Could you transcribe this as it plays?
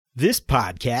This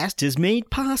podcast is made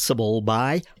possible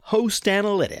by Host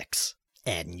Analytics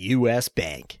and U.S.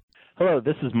 Bank. Hello,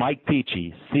 this is Mike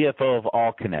Peachy, CFO of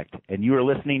AllConnect, and you are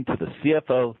listening to the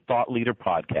CFO Thought Leader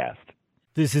Podcast.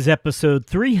 This is episode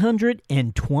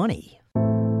 320.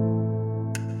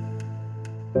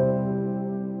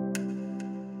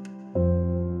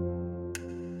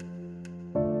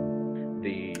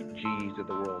 The G's of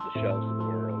the world, the Shells of the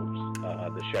world,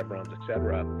 the Chevrons,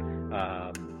 etc.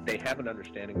 They have an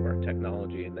understanding of our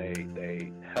technology, and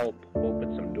they help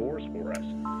open some doors for us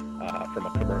from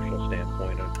a commercial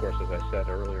standpoint. And of course, as I said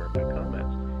earlier in my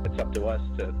comments, it's up to us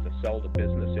to sell to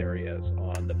business areas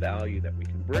on the value that we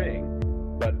can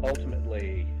bring. But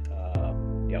ultimately,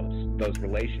 those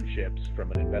relationships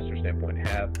from an investor standpoint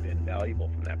have been valuable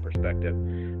from that perspective.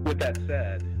 With that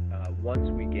said, once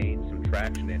we gain some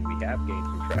traction, and we have gained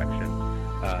some traction,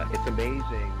 it's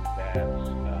amazing that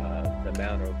the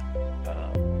amount of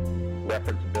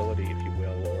referenceability, if you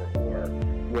will, or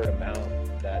word of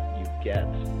mouth that you get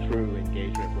through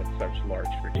engagement with such large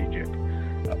strategic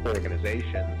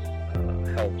organizations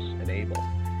helps enable.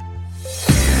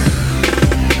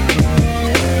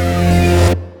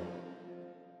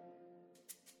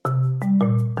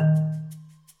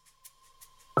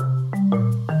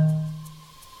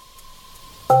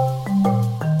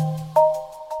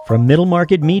 From Middle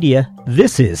Market Media,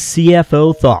 this is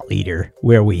CFO Thought Leader,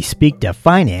 where we speak to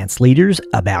finance leaders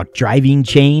about driving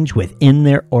change within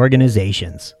their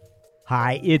organizations.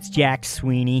 Hi, it's Jack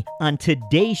Sweeney. On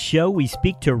today's show, we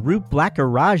speak to Roop,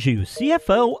 Lakkaraju,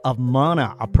 CFO of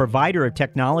MAANA, a provider of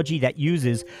technology that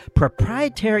uses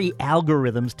proprietary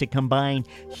algorithms to combine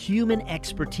human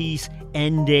expertise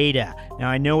and data. Now,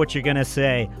 I know what you're going to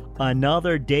say,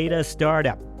 another data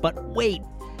startup, but wait.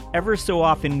 Ever so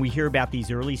often we hear about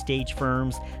these early stage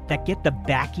firms that get the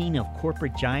backing of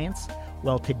corporate giants.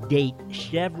 Well, to date,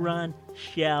 Chevron,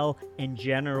 Shell, and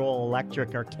General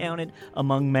Electric are counted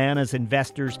among MAANA's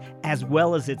investors as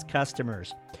well as its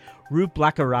customers. Roop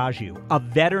Lakkaraju, a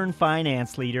veteran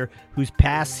finance leader whose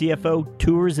past CFO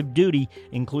tours of duty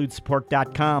include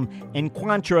Support.com and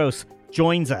Quantros,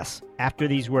 joins us after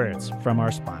these words from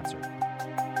our sponsor.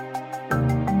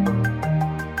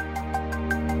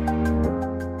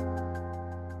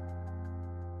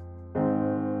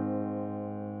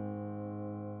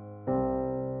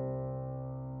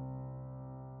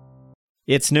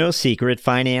 It's no secret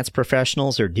finance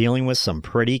professionals are dealing with some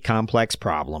pretty complex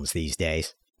problems these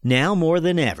days. Now more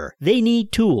than ever, they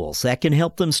need tools that can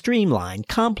help them streamline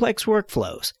complex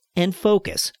workflows and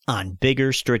focus on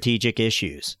bigger strategic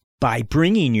issues. By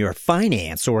bringing your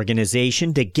finance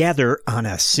organization together on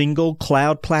a single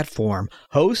cloud platform,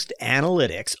 Host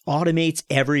Analytics automates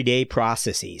everyday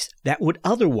processes that would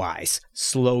otherwise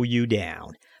slow you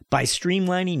down. By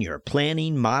streamlining your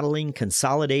planning, modeling,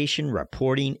 consolidation,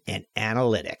 reporting, and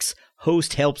analytics,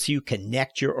 Host helps you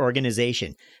connect your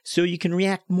organization so you can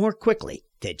react more quickly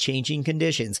to changing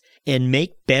conditions and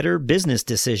make better business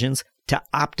decisions to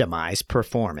optimize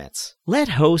performance. Let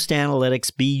Host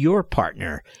Analytics be your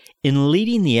partner in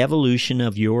leading the evolution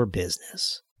of your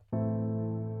business.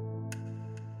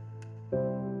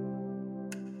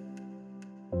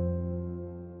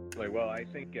 Well, I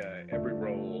think every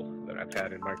role that I've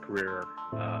had in my career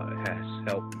has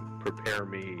helped prepare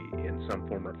me in some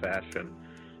form or fashion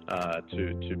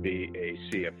to be a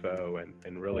CFO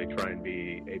and really try and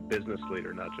be a business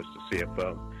leader, not just a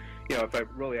CFO. You know, if I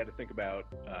really had to think about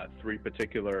three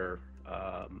particular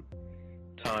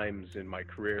times in my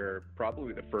career,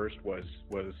 probably the first was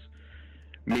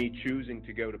me choosing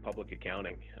to go to public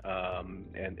accounting.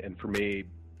 And for me,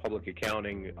 public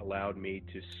accounting allowed me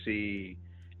to see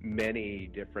many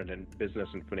different business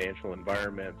and financial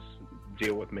environments,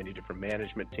 deal with many different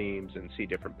management teams, and see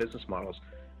different business models.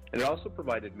 And it also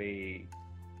provided me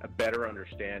a better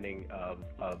understanding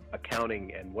of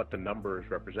accounting and what the numbers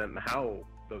represent and how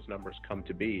those numbers come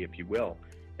to be, if you will,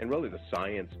 and really the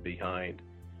science behind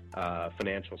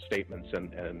financial statements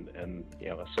and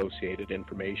associated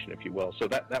information, if you will. So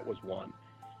that was one.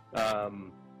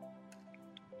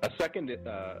 A second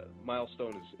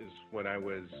milestone is when I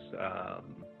was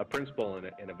a principal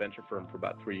in a venture firm for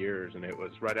about 3 years, and it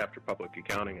was right after public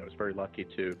accounting. I was very lucky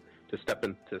to step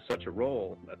into such a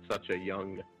role at such a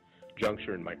young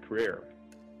juncture in my career.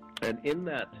 And in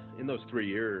those 3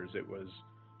 years, it was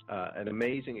an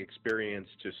amazing experience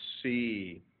to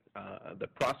see the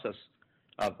process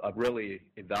of really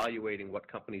evaluating what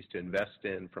companies to invest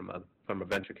in from a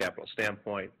venture capital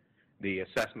standpoint, the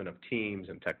assessment of teams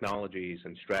and technologies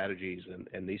and strategies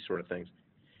and these sort of things.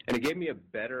 And it gave me a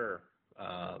better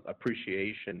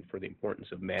appreciation for the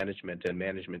importance of management and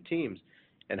management teams.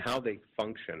 and how they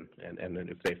function, and then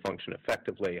if they function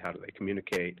effectively, how do they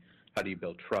communicate, how do you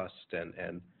build trust,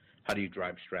 and how do you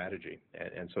drive strategy?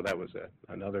 And so that was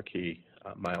another key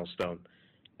milestone.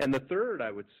 And the third,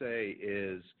 I would say,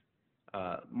 is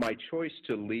my choice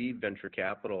to leave venture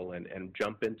capital and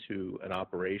jump into an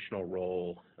operational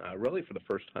role, really for the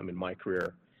first time in my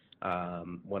career,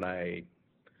 when I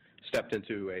stepped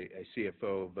into a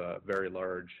CFO of a very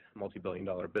large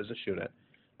multi-billion-dollar business unit.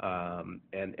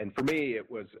 And for me, it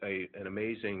was an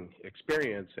amazing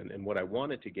experience, and what I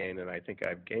wanted to gain, and I think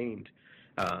I've gained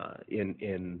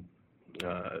in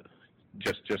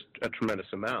just a tremendous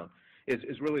amount,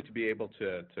 is really to be able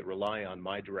to rely on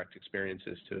my direct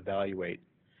experiences to evaluate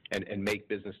and make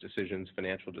business decisions,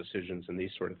 financial decisions, and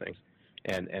these sort of things.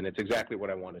 And it's exactly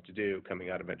what I wanted to do coming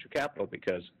out of venture capital,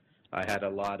 because I had a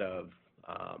lot of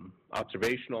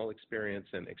observational experience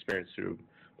and experience through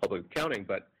public accounting,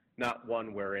 but not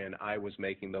one wherein I was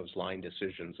making those line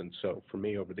decisions. And so for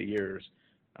me, over the years,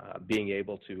 being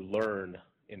able to learn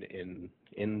in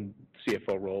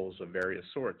CFO roles of various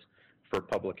sorts for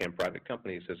public and private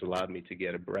companies has allowed me to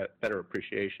get a better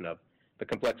appreciation of the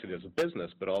complexities of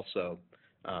business, but also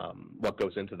what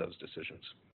goes into those decisions.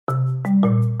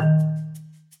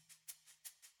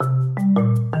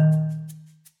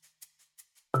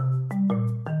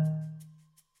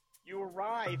 You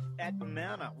arrive at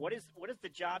MAANA. What is the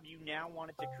job you now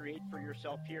wanted to create for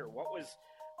yourself here? What was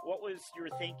your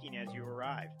thinking as you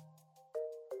arrived?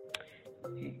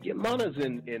 Yeah, MAANA's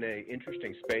in a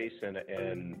interesting space and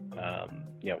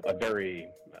a very,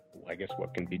 I guess,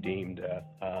 what can be deemed a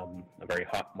very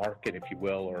hot market, if you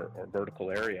will, or vertical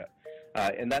area.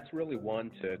 And that's really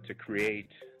one to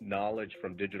create knowledge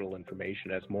from digital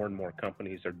information as more and more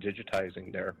companies are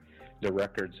digitizing their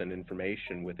records and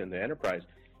information within the enterprise,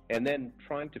 and then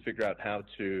trying to figure out how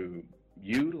to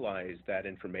utilize that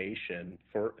information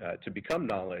to become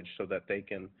knowledge so that they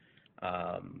can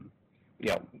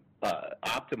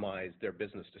optimize their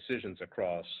business decisions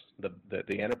across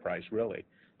the enterprise, really,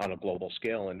 on a global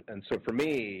scale. And so for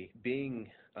me, being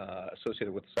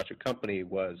associated with such a company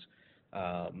was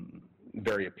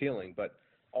very appealing, but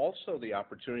also the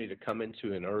opportunity to come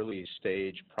into an early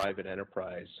stage private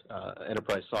enterprise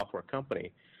software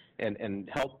company and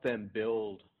help them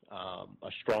build a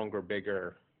stronger,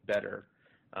 bigger, better,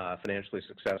 financially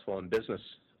successful and business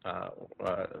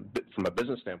from a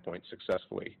business standpoint,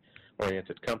 successfully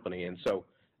oriented company. And so,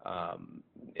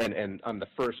 and I'm the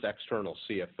first external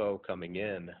CFO coming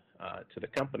in to the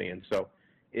company. And so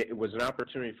it was an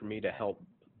opportunity for me to help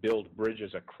build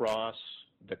bridges across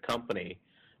the company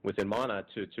within MAANA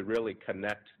to really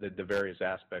connect the various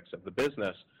aspects of the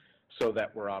business so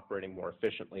that we're operating more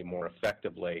efficiently, more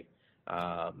effectively,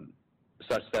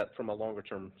 such that from a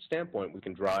longer-term standpoint, we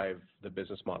can drive the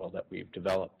business model that we've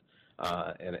developed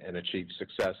and achieve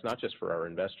success, not just for our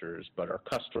investors, but our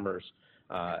customers,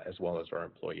 as well as our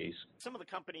employees. Some of the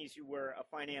companies you were a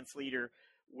finance leader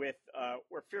with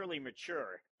were fairly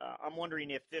mature. I'm wondering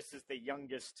if this is the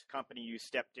youngest company you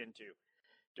stepped into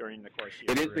during the course of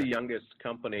your career. It is the youngest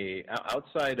company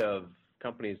outside of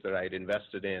companies that I'd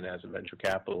invested in as a venture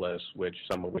capitalist,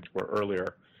 some of which were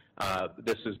earlier.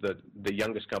 This is the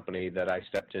youngest company that I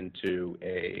stepped into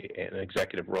an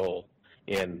executive role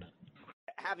in.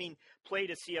 Having played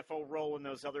a CFO role in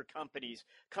those other companies,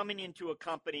 coming into a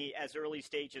company as early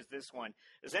stage as this one,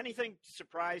 has anything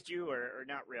surprised you or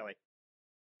not really?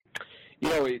 You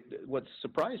know, what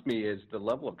surprised me is the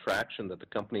level of traction that the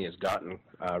company has gotten,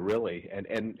 really,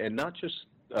 and not just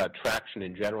traction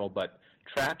in general, but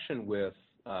traction with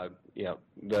the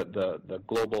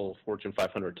global Fortune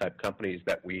 500 type companies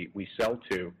that we sell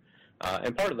to.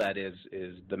 And part of that is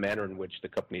the manner in which the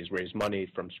companies raise money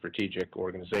from strategic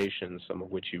organizations, some of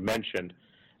which you mentioned,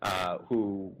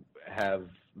 who have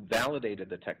validated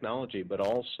the technology, but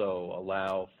also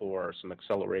allow for some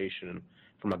acceleration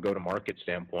from a go-to-market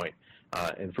standpoint.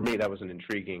 And for me, that was an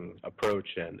intriguing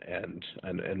approach and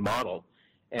model.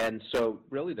 And so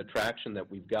really the traction that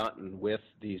we've gotten with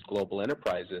these global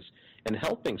enterprises and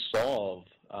helping solve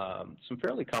some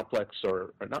fairly complex,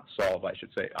 or not solve, I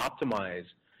should say, optimize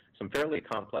some fairly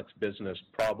complex business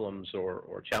problems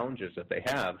or challenges that they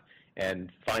have,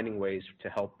 and finding ways to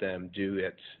help them do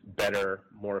it better,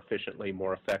 more efficiently,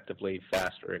 more effectively,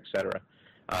 faster, et cetera,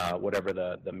 whatever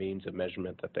the means of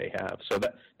measurement that they have. So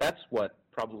that's what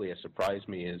probably has surprised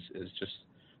me is just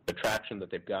the traction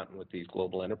that they've gotten with these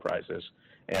global enterprises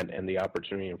and the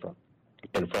opportunity in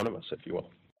front of us, if you will.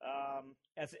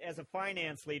 As a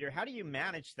finance leader, how do you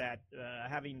manage that,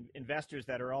 having investors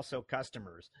that are also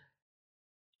customers?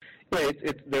 Right.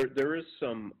 There is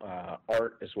some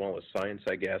art as well as science,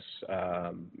 I guess.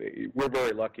 We're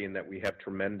very lucky in that we have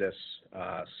tremendous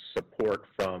support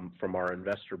from our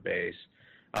investor base.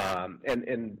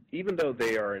 And even though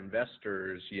they are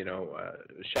investors,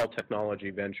 Shell Technology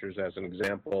Ventures, as an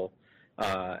example,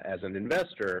 as an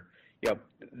investor,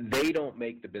 they don't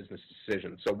make the business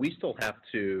decision. So we still have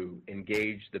to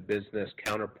engage the business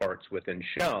counterparts within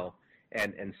Shell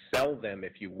and sell them,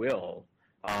 if you will,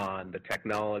 on the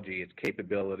technology, its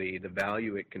capability, the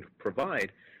value it can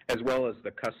provide, as well as the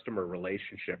customer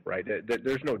relationship, right?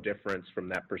 There's no difference from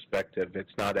that perspective.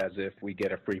 It's not as if we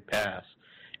get a free pass.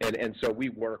 And so we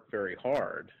work very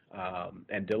hard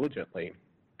and diligently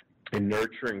in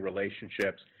nurturing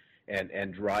relationships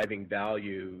and driving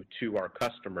value to our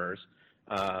customers.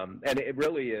 And it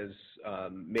really is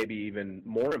maybe even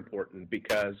more important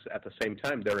because at the same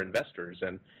time they're investors,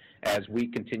 and as we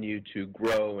continue to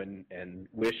grow and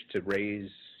wish to raise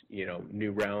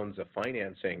new rounds of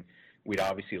financing, we'd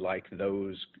obviously like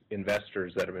those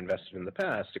investors that have invested in the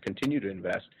past to continue to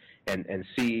invest and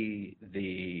see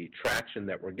the traction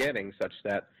that we're getting, such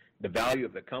that the value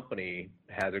of the company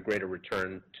has a greater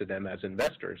return to them as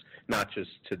investors, not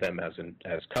just to them as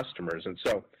customers. And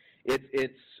so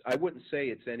I wouldn't say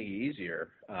it's any easier.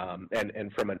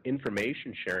 And from an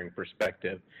information sharing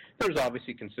perspective, there's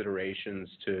obviously considerations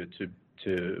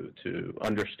to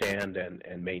understand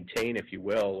and maintain, if you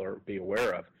will, or be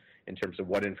aware of in terms of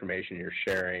what information you're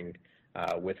sharing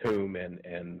with whom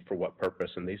and for what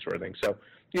purpose and these sort of things. So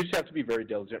you just have to be very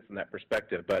diligent from that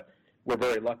perspective. But we're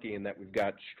very lucky in that we've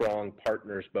got strong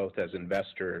partners both as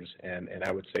investors and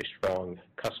I would say strong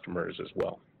customers as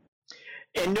well.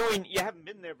 And knowing you haven't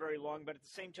been there very long, but at the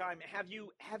same time, have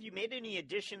you made any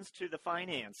additions to the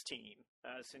finance team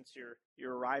since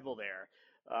your arrival there?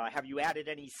 Have you added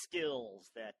any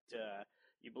skills that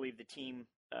you believe the team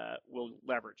will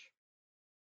leverage?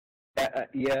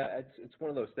 Yeah, it's one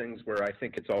of those things where I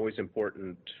think it's always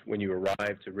important when you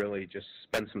arrive to really just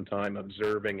spend some time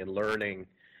observing and learning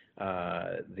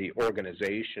the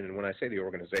organization. And when I say the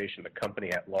organization, the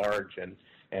company at large,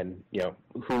 and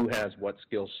who has what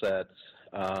skill sets,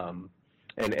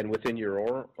 and within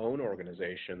your own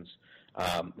organizations,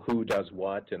 who does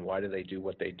what and why do they do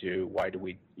what they do? Why do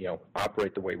we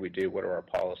operate the way we do? What are our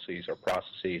policies, our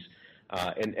processes?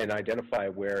 And identify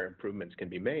where improvements can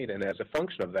be made. And as a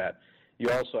function of that, you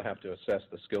also have to assess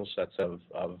the skill sets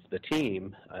of the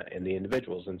team and the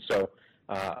individuals. And so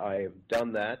I've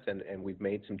done that, and we've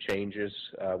made some changes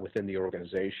within the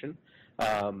organization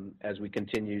as we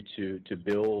continue to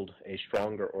build a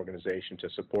stronger organization to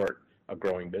support a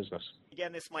growing business.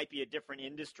 Again, this might be a different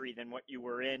industry than what you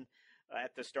were in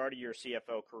at the start of your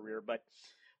CFO career, but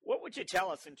what would you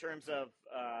tell us in terms of,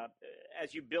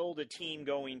 as you build a team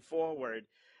going forward,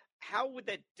 how would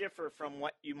that differ from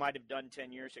what you might have done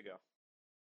 10 years ago?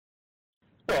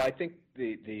 Well, I think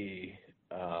the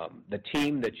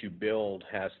team that you build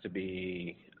has to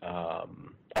be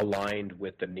aligned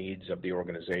with the needs of the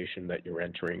organization that you're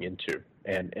entering into.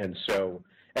 And so,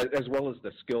 as well as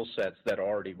the skill sets that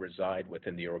already reside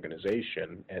within the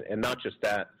organization, and not just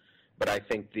that, but I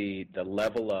think the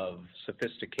level of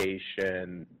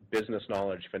sophistication, business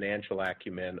knowledge, financial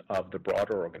acumen of the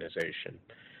broader organization.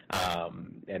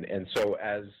 And so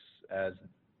as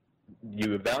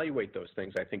you evaluate those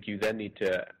things, I think you then need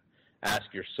to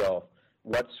ask yourself,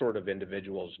 what sort of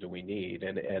individuals do we need?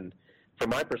 And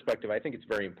from my perspective, I think it's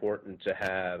very important to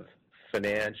have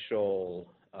financial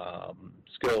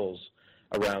skills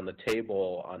around the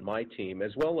table on my team,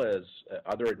 as well as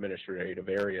other administrative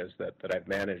areas that I've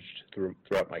managed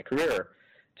throughout my career,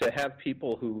 to have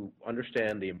people who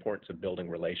understand the importance of building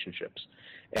relationships.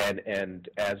 And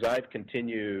as I've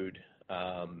continued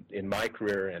in my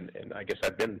career, and I guess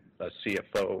I've been a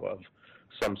CFO of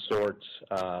some sorts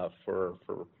for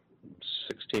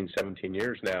 16, 17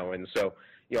 years now, and so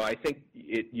I think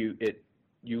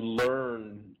you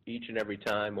learn each and every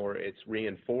time, or it's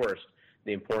reinforced,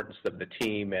 the importance of the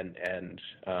team and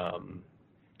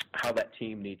how that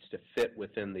team needs to fit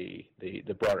within the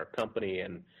broader company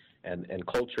and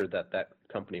culture that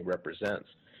company represents.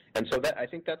 And so I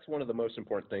think that's one of the most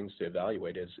important things to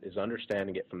evaluate is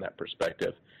understanding it from that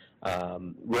perspective,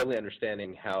 really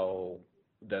understanding how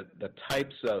the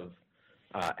types of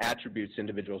attributes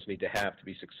individuals need to have to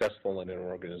be successful in an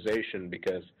organization,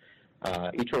 because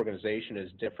each organization is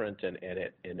different and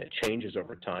it changes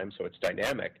over time, so it's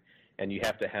dynamic. And you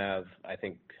have to have, I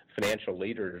think, financial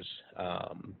leaders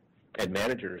and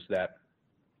managers that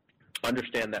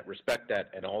understand that, respect that,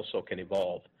 and also can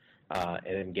evolve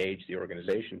and engage the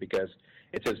organization, because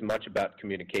it's as much about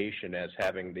communication as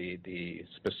having the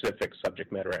specific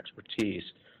subject matter expertise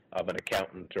of an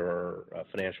accountant or a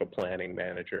financial planning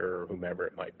manager or whomever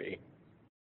it might be.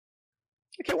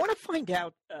 Okay, I want to find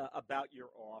out about your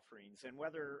offerings and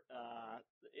whether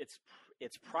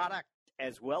it's product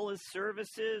as well as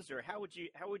services, or how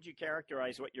would you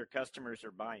characterize what your customers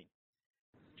are buying?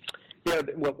 Yeah,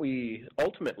 what we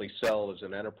ultimately sell is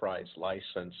an enterprise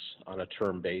license on a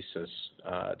term basis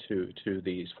to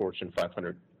these Fortune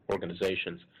 500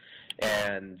 organizations,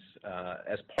 and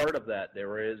as part of that,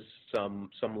 there is some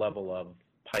level of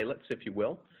pilots, if you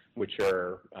will, which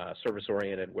are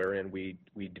service-oriented, wherein we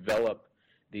develop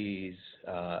these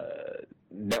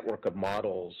network of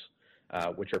models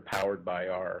which are powered by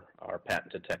our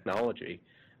patented technology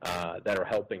that are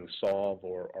helping solve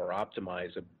or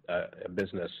optimize a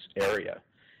business area.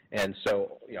 And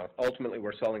so, ultimately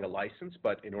we're selling a license,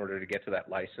 but in order to get to that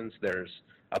license, there's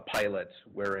a pilot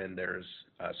wherein there's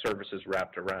services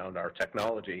wrapped around our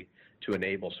technology to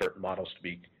enable certain models to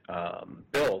be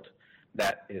built.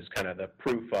 That is kind of the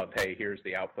proof of, hey, here's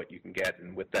the output you can get,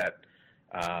 and with that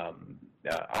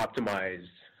optimized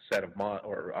set of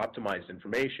or optimized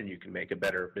information, you can make a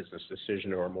better business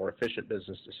decision or a more efficient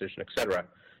business decision, et cetera,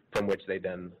 from which they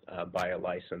then buy a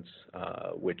license,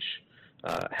 which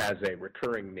has a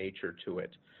recurring nature to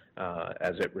it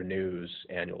as it renews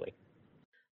annually.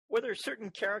 Were there certain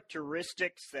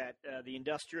characteristics that the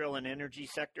industrial and energy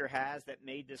sector has that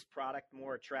made this product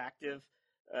more attractive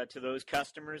to those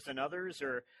customers than others,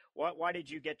 or why did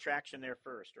you get traction there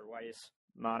first, or why does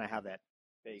MAANA have that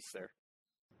base there?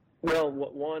 Well,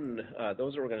 one,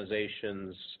 those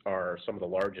organizations are some of the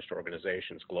largest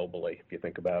organizations globally. If you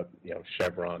think about,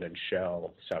 Chevron and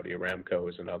Shell, Saudi Aramco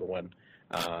is another one,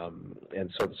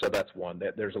 and so that's one.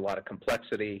 There's a lot of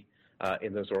complexity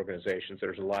in those organizations.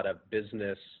 There's a lot of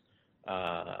business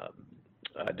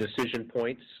decision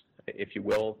points, if you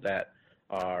will, that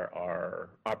are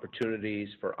opportunities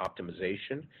for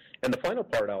optimization. And the final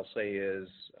part I'll say is,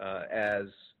 as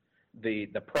the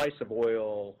price of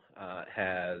oil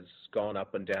has gone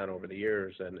up and down over the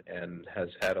years and has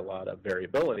had a lot of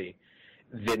variability,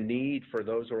 the need for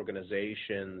those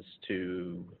organizations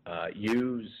to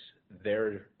use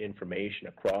their information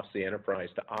across the enterprise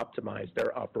to optimize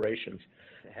their operations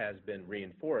has been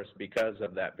reinforced because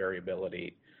of that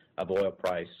variability of oil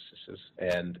prices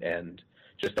and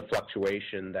just the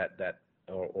fluctuation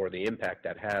or the impact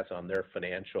that has on their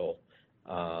financial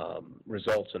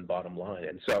results and bottom line.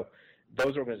 And so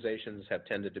those organizations have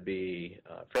tended to be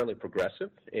fairly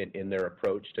progressive in their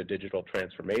approach to digital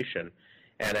transformation,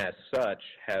 and as such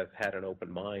have had an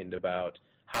open mind about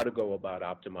how to go about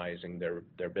optimizing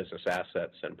their business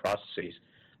assets and processes,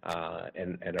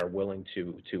 and are willing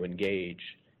to engage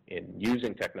in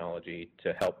using technology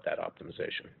to help that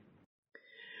optimization.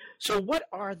 So what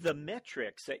are the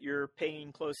metrics that you're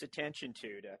paying close attention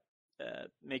to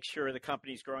make sure the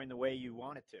company's growing the way you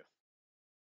want it to?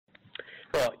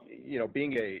 Well,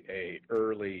 being a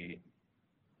early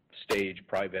stage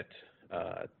private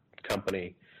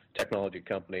technology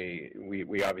company,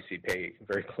 we obviously pay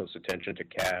very close attention to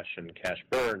cash and cash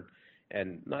burn,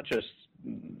 and not just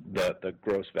the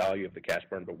gross value of the cash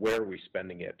burn, but where are we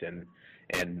spending it,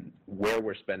 and where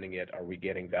we're spending it, are we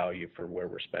getting value for where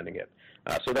we're spending it?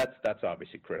 So that's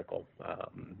obviously critical.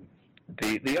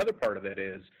 The other part of it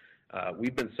is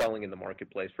we've been selling in the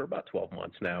marketplace for about 12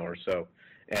 months now or so,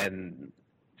 and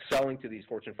selling to these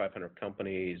Fortune 500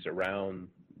 companies around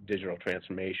digital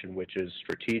transformation, which is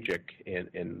strategic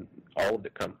in all of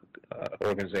the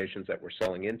organizations that we're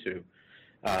selling into.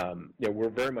 We're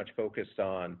very much focused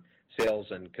on sales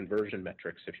and conversion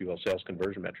metrics, if you will, sales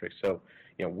conversion metrics. So,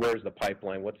 where's the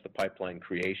pipeline? What's the pipeline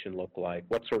creation look like?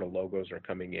 What sort of logos are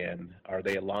coming in? Are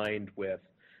they aligned with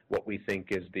what we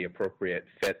think is the appropriate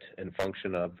fit and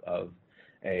function of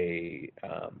an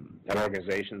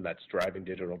organization that's driving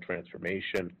digital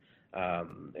transformation?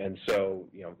 And so,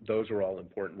 those are all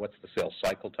important. What's the sales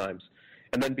cycle times?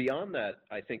 And then beyond that,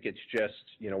 I think it's just,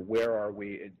 where are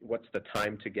we? What's the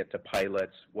time to get to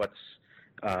pilots?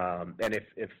 And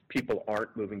if people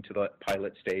aren't moving to the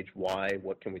pilot stage, why?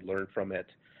 What can we learn from it?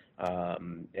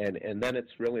 And then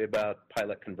it's really about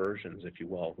pilot conversions, if you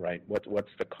will, right?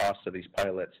 What's the cost of these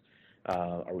pilots?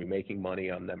 Are we making money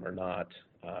on them or not?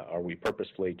 Are we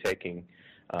purposefully taking,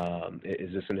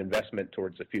 is this an investment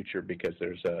towards the future because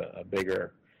there's a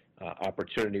bigger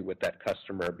opportunity with that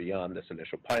customer beyond this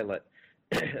initial pilot?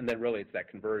 And then really it's that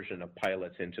conversion of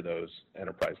pilots into those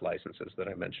enterprise licenses that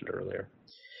I mentioned earlier.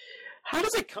 How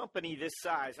does a company this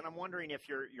size, and I'm wondering if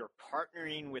you're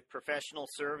partnering with professional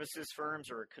services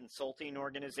firms or consulting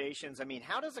organizations. I mean,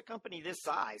 how does a company this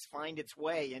size find its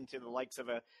way into the likes of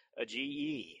a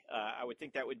GE? I would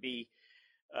think that would be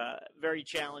very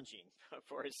challenging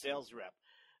for a sales rep.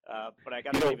 But I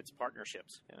got to believe it's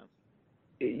partnerships.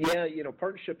 Yeah,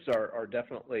 partnerships are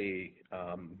definitely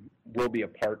will be a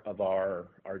part of our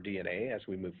DNA as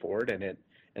we move forward,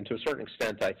 and to a certain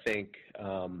extent, I think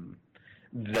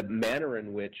the manner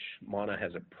in which MAANA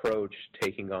has approached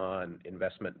taking on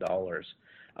investment dollars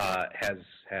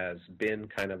has been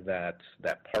kind of that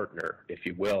partner, if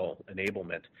you will,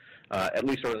 enablement, at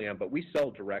least early on. But we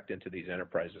sell direct into these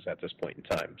enterprises at this point in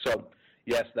time. So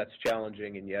yes, that's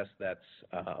challenging, and yes, that's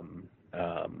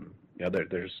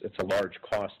it's a large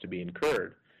cost to be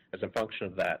incurred as a function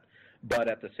of that. But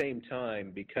at the same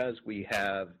time, because we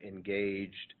have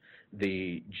engaged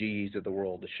the GEs of the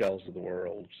world, the Shells of the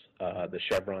world, the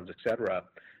Chevrons, et cetera,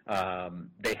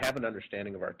 they have an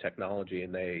understanding of our technology,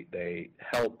 and they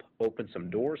help open some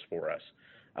doors for us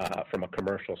from a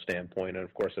commercial standpoint. And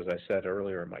of course, as I said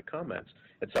earlier in my comments,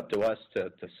 it's up to us to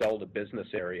sell to business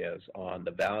areas on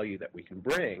the value that we can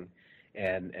bring,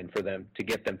 and for them to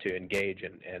get them to engage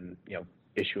and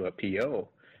issue a PO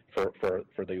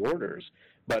for the orders.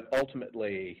 But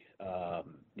ultimately,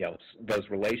 those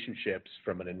relationships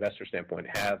from an investor standpoint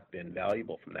have been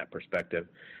valuable from that perspective.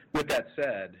 With that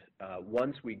said,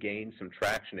 once we gain some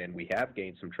traction, and we have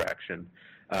gained some traction,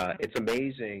 it's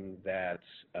amazing that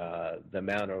the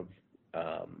amount of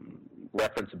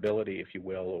referenceability, if you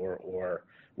will, or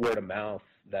word of mouth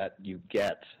that you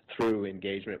get through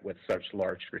engagement with such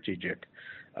large strategic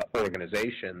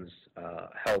organizations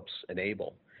helps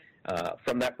enable.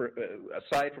 From that,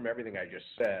 aside from everything I just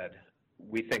said,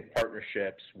 we think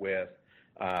partnerships with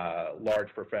large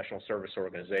professional service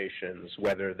organizations,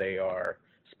 whether they are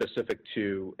specific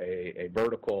to a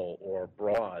vertical or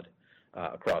broad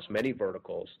across many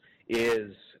verticals,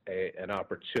 is an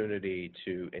opportunity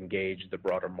to engage the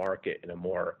broader market in a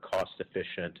more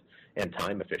cost-efficient and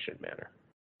time-efficient manner.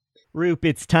 Roop,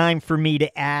 it's time for me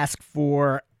to ask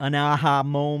for an aha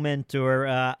moment or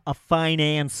a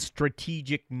finance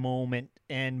strategic moment.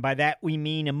 And by that, we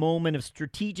mean a moment of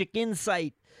strategic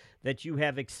insight that you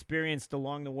have experienced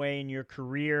along the way in your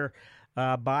career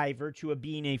by virtue of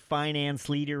being a finance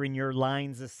leader in your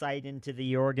lines of sight into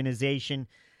the organization.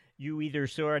 You either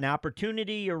saw an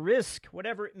opportunity or risk,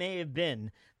 whatever it may have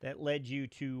been, that led you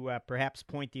to perhaps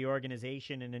point the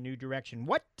organization in a new direction.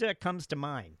 What comes to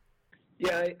mind?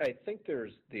 Yeah, I think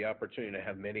there's the opportunity to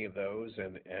have many of those,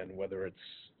 and whether it's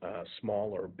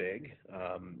small or big.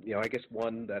 I guess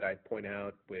one that I'd point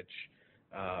out, which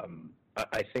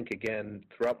I think, again,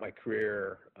 throughout my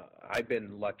career, I've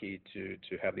been lucky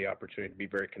to have the opportunity to be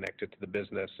very connected to the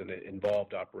business and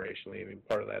involved operationally. I mean,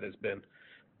 part of that has been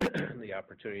the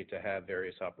opportunity to have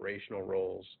various operational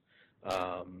roles,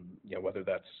 whether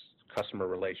that's customer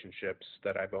relationships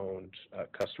that I've owned,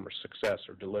 customer success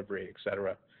or delivery, et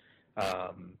cetera.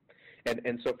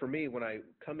 And so for me, when I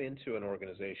come into an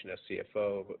organization as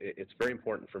CFO, it's very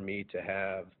important for me to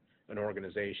have an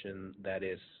organization that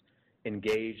is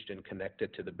engaged and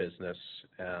connected to the business.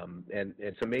 And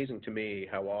it's amazing to me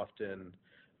how often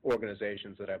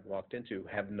organizations that I've walked into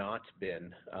have not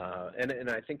been. And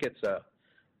I think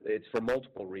it's for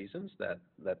multiple reasons that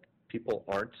people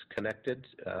aren't connected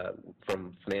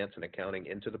from finance and accounting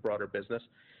into the broader business.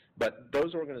 But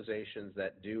those organizations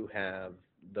that do have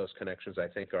those connections, I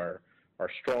think, are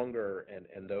stronger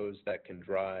and those that can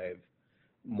drive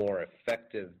more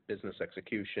effective business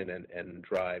execution and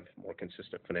drive more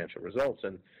consistent financial results.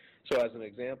 And so as an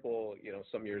example,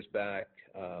 some years back,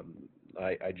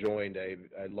 I joined a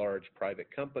large private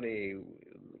company.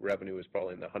 Revenue was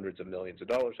probably in the hundreds of millions of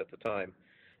dollars at the time.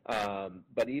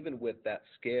 But even with that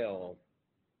scale,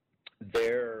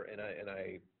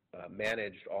 I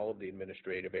managed all of the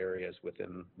administrative areas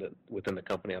within the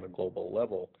company on a global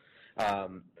level.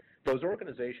 Those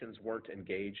organizations weren't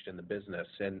engaged in the business,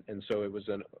 and so it was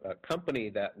a company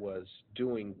that was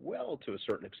doing well to a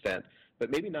certain extent,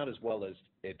 but maybe not as well as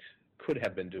it could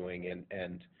have been doing,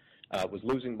 and was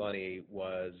losing money,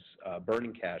 was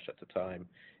burning cash at the time,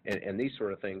 and these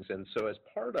sort of things. And so as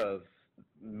part of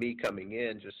me coming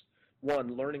in, just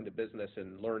one, learning the business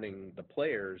and learning the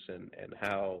players and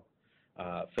how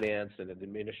finance and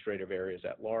administrative areas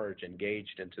at large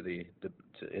engaged into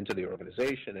the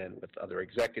organization and with other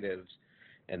executives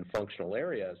and functional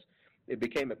areas, it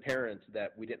became apparent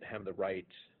that we didn't have the right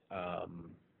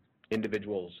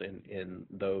individuals in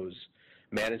those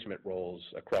management roles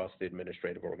across the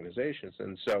administrative organizations.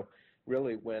 And so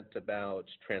really went about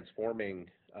transforming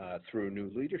through new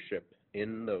leadership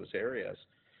in those areas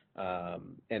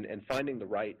and finding the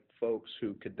right folks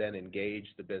who could then engage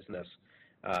the business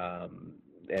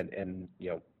and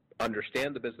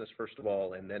understand the business first of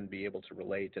all, and then be able to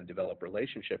relate and develop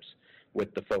relationships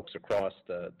with the folks across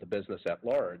the business at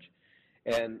large.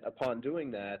 And upon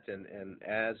doing that, and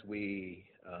as we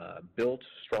built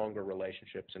stronger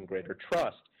relationships and greater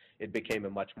trust, it became a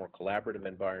much more collaborative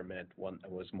environment, one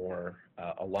that was more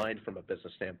aligned from a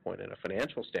business standpoint and a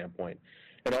financial standpoint.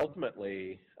 And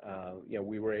ultimately,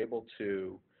 we were able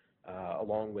to,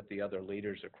 along with the other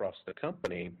leaders across the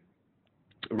company,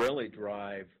 really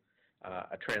drive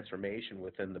a transformation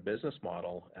within the business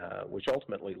model, which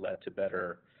ultimately led to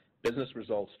better business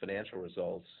results, financial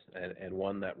results, and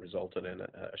one that resulted in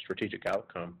a strategic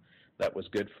outcome that was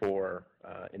good for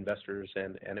investors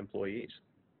and employees.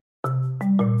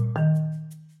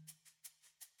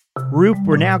 Roop,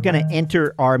 we're now going to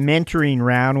enter our mentoring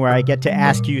round where I get to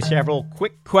ask you several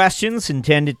quick questions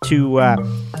intended to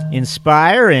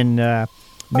inspire and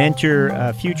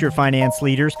mentor future finance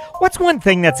leaders. What's one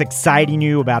thing that's exciting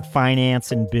you about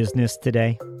finance and business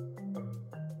today?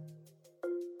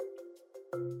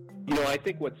 I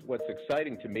think what's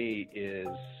exciting to me is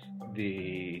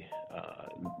the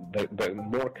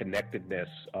more connectedness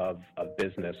of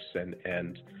business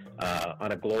and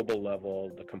on a global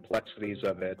level, the complexities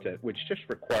of it, which just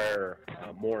require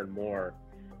more and more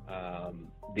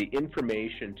the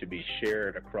information to be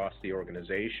shared across the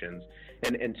organizations.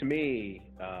 And to me,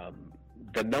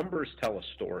 the numbers tell a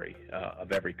story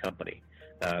of every company,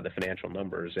 the financial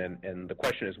numbers. And the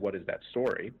question is, what is that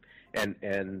story?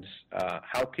 And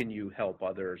how can you help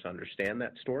others understand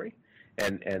that story?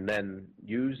 And then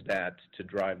use that to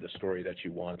drive the story that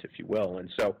you want, if you will. And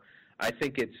so I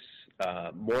think it's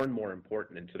more and more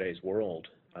important in today's world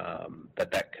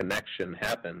that connection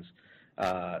happens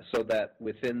so that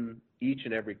within each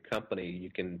and every company you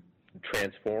can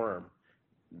transform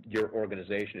your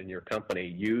organization and your company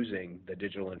using the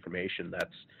digital information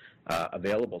that's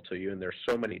available to you. And there's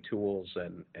so many tools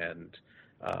and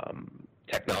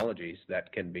technologies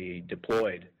that can be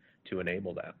deployed to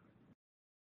enable that.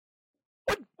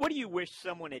 What do you wish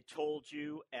someone had told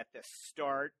you at the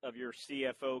start of your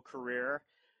CFO career?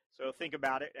 So think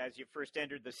about it as you first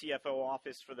entered the CFO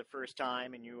office for the first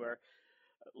time and you were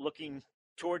looking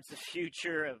towards the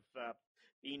future of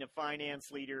being a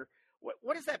finance leader.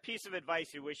 What is that piece of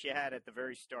advice you wish you had at the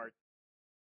very start?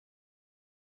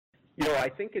 I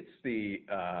think it's the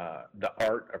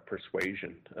art of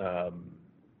persuasion.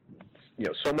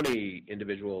 So many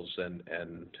individuals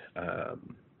and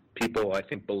people, I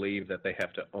think, believe that they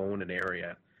have to own an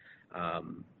area.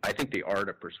 I think the art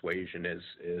of persuasion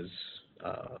is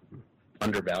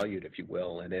undervalued, if you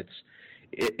will, and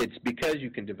it's because you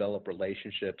can develop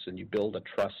relationships and you build a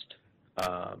trust,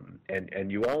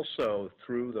 and you also,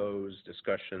 through those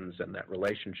discussions and that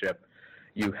relationship,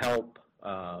 you help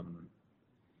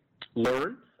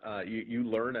learn. You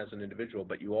learn as an individual,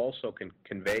 but you also can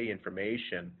convey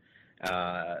information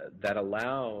that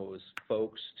allows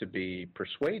folks to be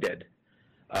persuaded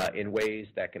in ways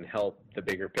that can help the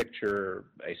bigger picture,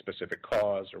 a specific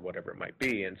cause, or whatever it might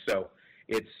be. And so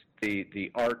it's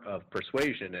the art of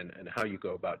persuasion and how you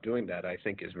go about doing that, I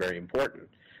think, is very important.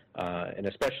 And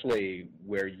especially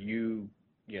where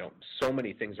so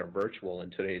many things are virtual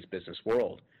in today's business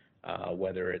world,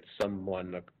 whether it's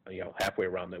someone halfway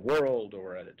around the world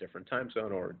or at a different time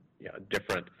zone or a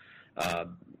different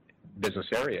business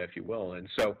area, if you will. And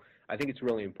so I think it's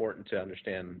really important to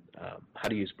understand how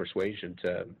to use persuasion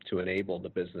to enable the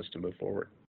business to move forward.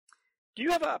 Do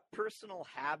you have a personal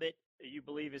habit that you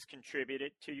believe has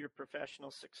contributed to your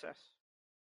professional success?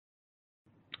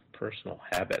 Personal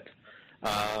habit.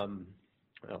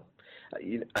 Well,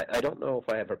 I don't know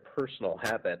if I have a personal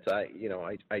habit.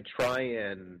 I try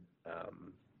and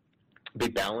be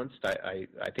balanced. I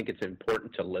think it's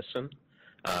important to listen.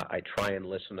 I try and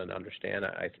listen and understand.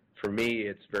 For me,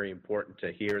 it's very important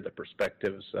to hear the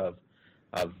perspectives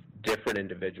of different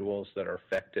individuals that are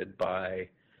affected by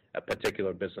a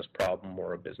particular business problem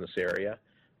or a business area.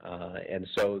 And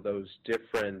so those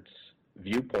different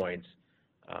viewpoints,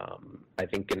 I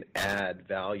think, can add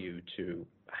value to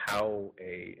how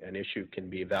an issue can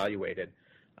be evaluated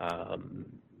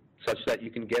such that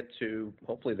you can get to,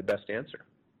 hopefully, the best answer.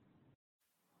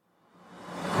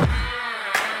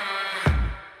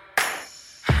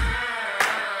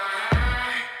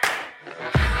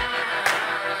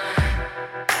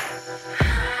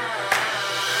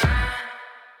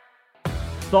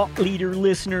 Thought Leader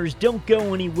listeners, don't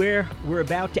go anywhere. We're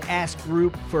about to ask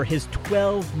Roop for his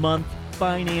 12-month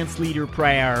finance leader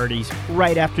priorities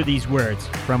right after these words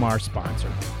from our sponsor.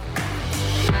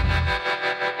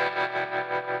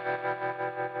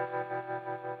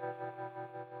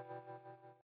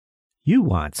 You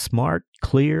want smart,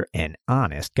 clear, and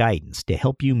honest guidance to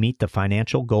help you meet the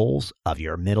financial goals of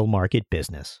your middle market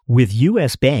business. With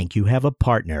U.S. Bank, you have a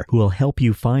partner who will help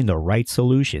you find the right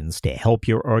solutions to help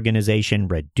your organization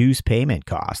reduce payment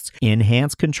costs,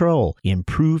 enhance control,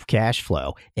 improve cash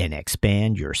flow, and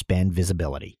expand your spend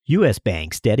visibility. U.S.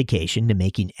 Bank's dedication to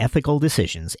making ethical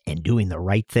decisions and doing the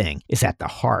right thing is at the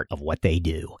heart of what they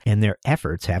do, and their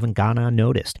efforts haven't gone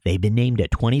unnoticed. They've been named a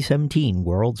 2017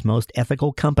 World's Most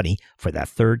Ethical Company for the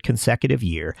third consecutive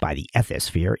year by the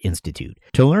Ethisphere Institute.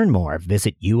 To learn more,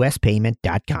 visit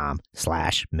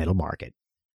uspayment.com/middlemarket.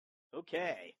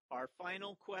 Okay, our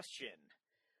final question.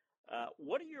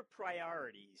 What are your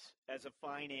priorities as a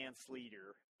finance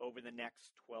leader over the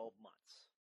next 12 months?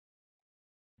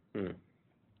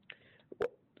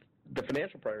 Well, the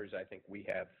financial priorities I think we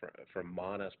have from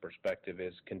MAANA's perspective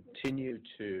is continue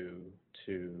to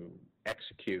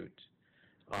execute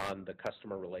on the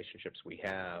customer relationships we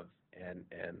have and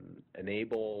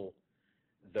enable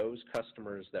those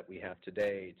customers that we have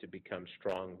today to become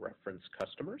strong reference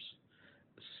customers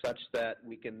such that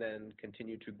we can then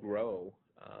continue to grow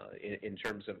in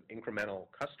terms of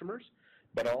incremental customers,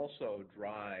 but also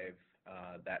drive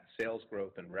that sales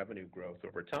growth and revenue growth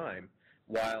over time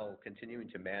while continuing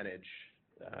to manage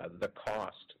the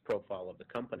cost profile of the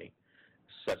company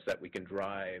such that we can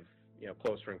drive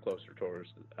closer and closer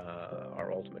towards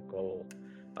our ultimate goal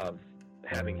of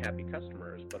having happy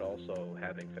customers, but also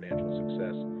having financial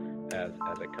success as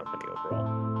a company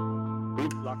overall.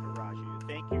 Roop, Lakkaraju,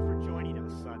 thank you for joining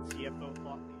us on CFO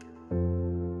Thought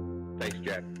Leader. Thanks,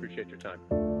 Jack. Appreciate your time.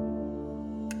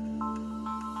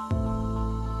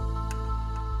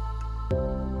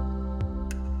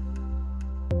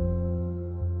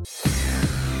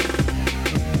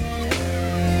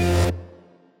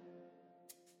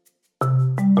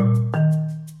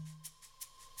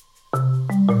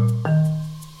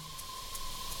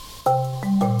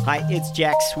 Hi, it's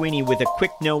Jack Sweeney with a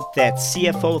quick note that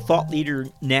CFO Thought Leader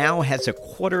now has a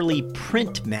quarterly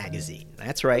print magazine.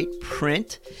 That's right,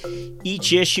 print.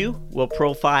 Each issue will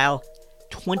profile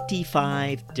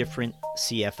 25 different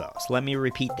CFOs. Let me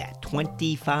repeat that,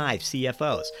 25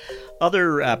 CFOs.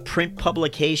 Other print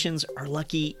publications are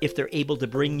lucky if they're able to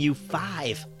bring you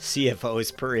 5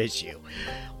 CFOs per issue.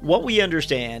 What we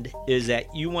understand is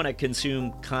that you want to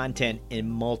consume content in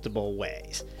multiple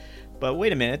ways. But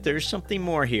wait a minute, there's something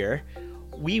more here.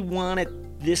 We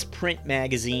wanted this print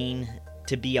magazine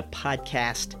to be a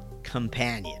podcast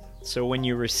companion. So when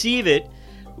you receive it,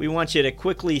 we want you to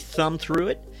quickly thumb through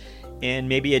it and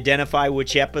maybe identify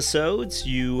which episodes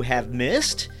you have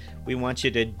missed. We want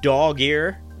you to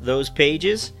dog-ear those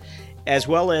pages, as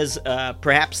well as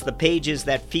perhaps the pages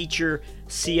that feature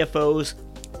CFOs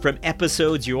from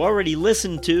episodes you already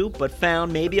listened to but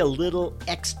found maybe a little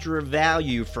extra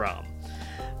value from.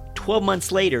 12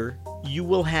 months later, you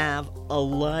will have a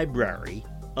library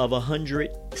of 100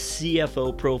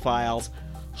 CFO profiles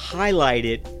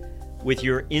highlighted with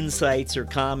your insights or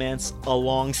comments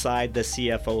alongside the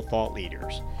CFO thought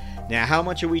leaders. Now, how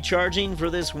much are we charging for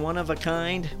this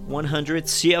one-of-a-kind 100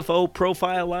 CFO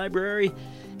profile library?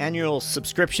 Annual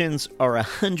subscriptions are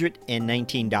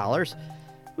 $119.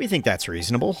 We think that's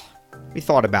reasonable. We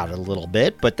thought about it a little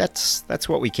bit, but that's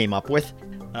what we came up with.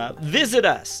 Visit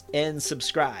us and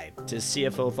subscribe to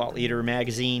CFO Thought Leader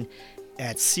magazine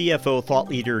at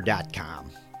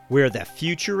cfothoughtleader.com, where the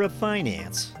future of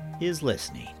finance is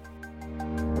listening.